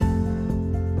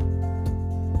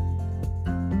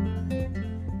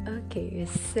Okay,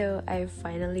 so I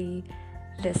finally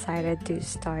decided to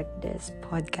start this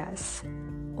podcast.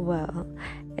 Well,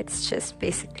 it's just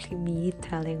basically me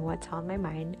telling what's on my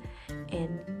mind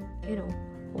and,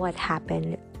 what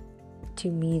happened to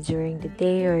me during the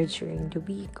day or during the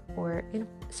week, or,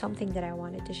 something that I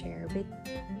wanted to share with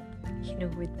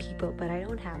people, but I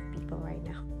don't have people right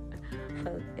now.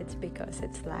 Well, it's because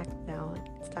it's locked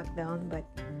down, but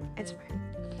it's fine.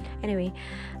 Anyway,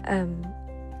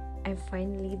 I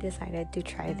finally decided to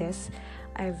try this.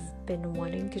 I've been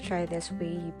wanting to try this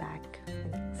way back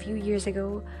a few years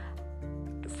ago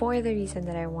for the reason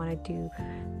that I wanted to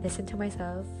listen to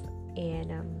myself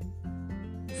and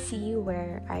see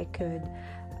where I could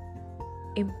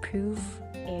improve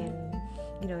and,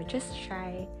 just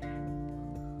try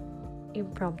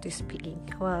impromptu speaking.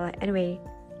 Well, anyway,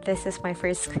 this is my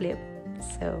first clip,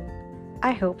 so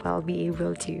I hope I'll be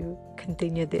able to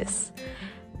continue this.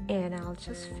 And I'll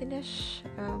just finish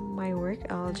my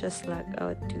work. I'll just log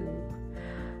out to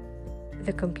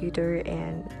the computer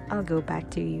and I'll go back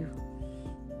to you.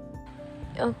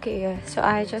 Okay, so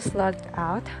I just logged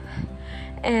out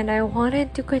and I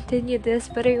wanted to continue this,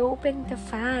 but I opened the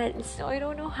fan, so I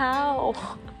don't know how.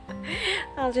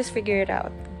 I'll just figure it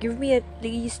out. Give me at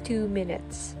least 2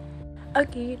 minutes.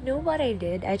 Okay, you know what I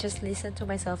did? I just listened to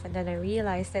myself and then I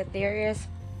realized that there is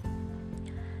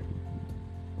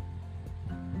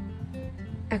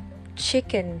a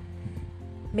chicken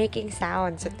making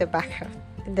sounds in the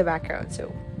background.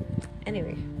 So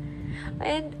anyway,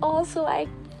 and also I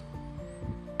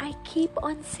keep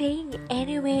on saying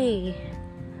anyway.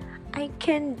 I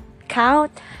can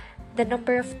count the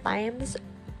number of times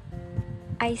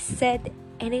I said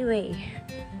anyway.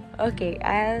 Okay,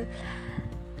 I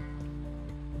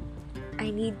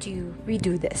need to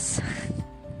redo this.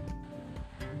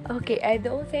 Okay, I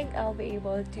don't think I'll be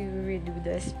able to redo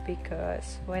this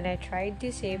because when I tried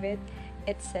to save it,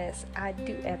 it says add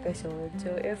to episode.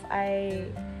 So if I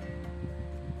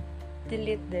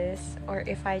delete this, or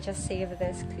if I just save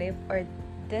this clip or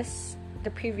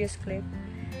the previous clip,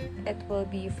 it will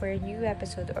be for a new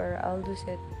episode, or I'll lose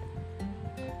it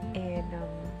and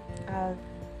I'll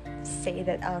say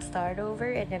that I'll start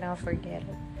over and then I'll forget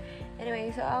it.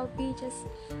 Anyway, so I'll be just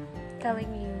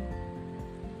telling you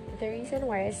the reason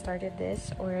why I started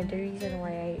this, or the reason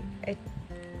why I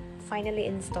finally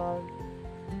installed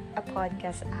a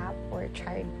podcast app or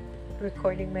tried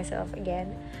recording myself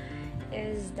again,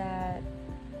 is that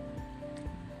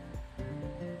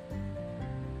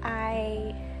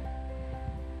I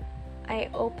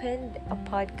opened a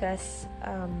podcast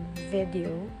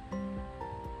video.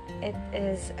 It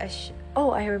is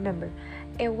I remember.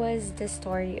 It was the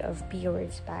story of Pia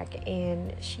back,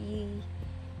 and she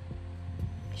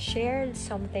shared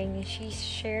something. She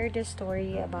shared a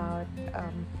story about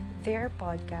their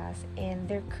podcast, and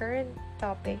their current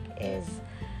topic is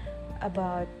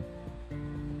about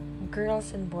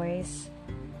girls and boys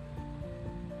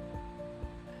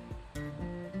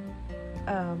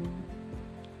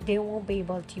they won't be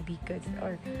able to be good,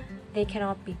 or they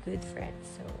cannot be good friends.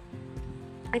 So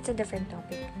it's a different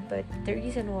topic, but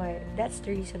that's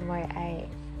the reason why I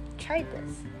tried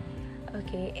this.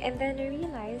 Okay, and then I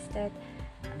realized that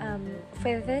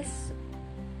for this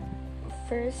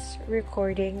first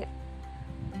recording,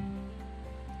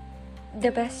 the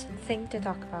best thing to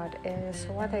talk about is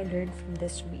what I learned from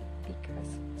this week,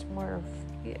 because it's more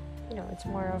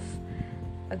of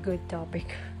a good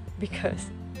topic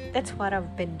because that's what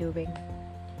I've been doing.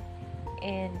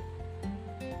 And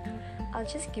I'll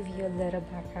just give you a little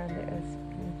background of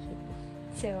me.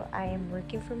 So I am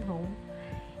working from home,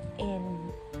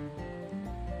 and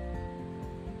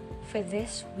for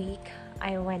this week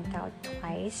I went out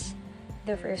twice.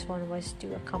 The first one was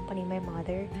to accompany my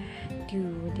mother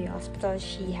to the hospital.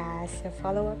 She has a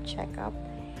follow-up checkup,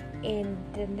 and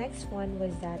the next one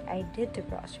was that I did the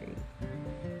grocery.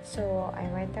 So I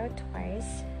went out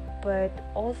twice, but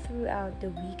all throughout the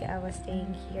week I was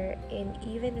staying here, and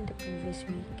even in the previous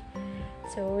week.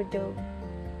 So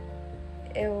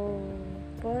it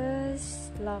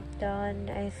was locked down,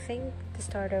 I think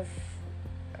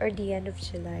the end of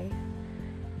July.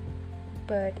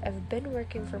 But I've been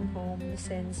working from home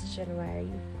since January.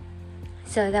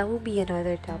 So that will be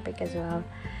another topic as well.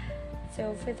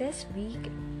 So for this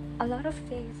week, a lot of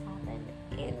things happened,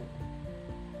 and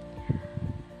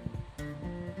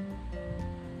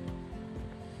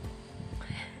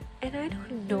I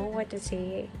don't know what to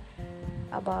say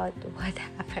about what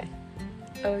happened.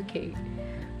 Okay,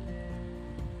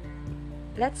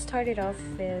 let's start it off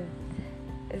with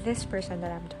this person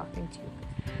that I'm talking to.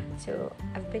 So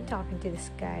I've been talking to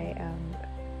this guy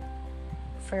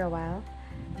for a while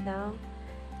now,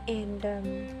 and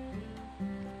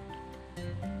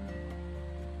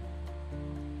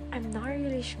I'm not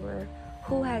really sure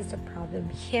who has the problem,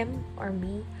 him or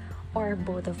me, or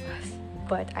both of us.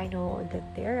 But I know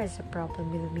that there is a problem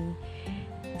with me.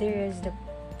 There is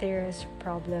a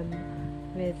problem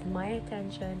with my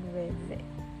attention, with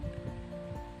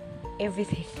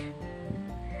everything,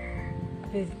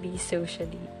 with me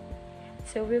socially.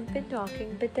 So we've been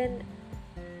talking, but then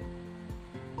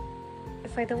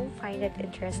if I don't find it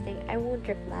interesting, I won't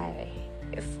reply.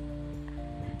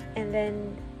 And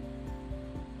then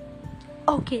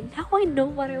okay, now I know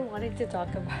what I wanted to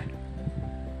talk about.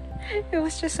 It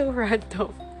was just so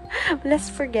random. Let's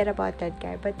forget about that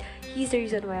guy, but he's the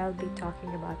reason why I'll be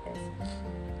talking about this.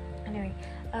 Anyway,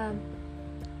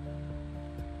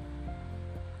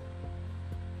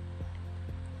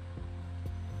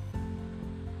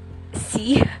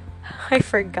 see, I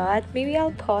forgot. Maybe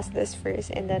I'll pause this first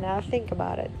and then I'll think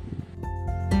about it.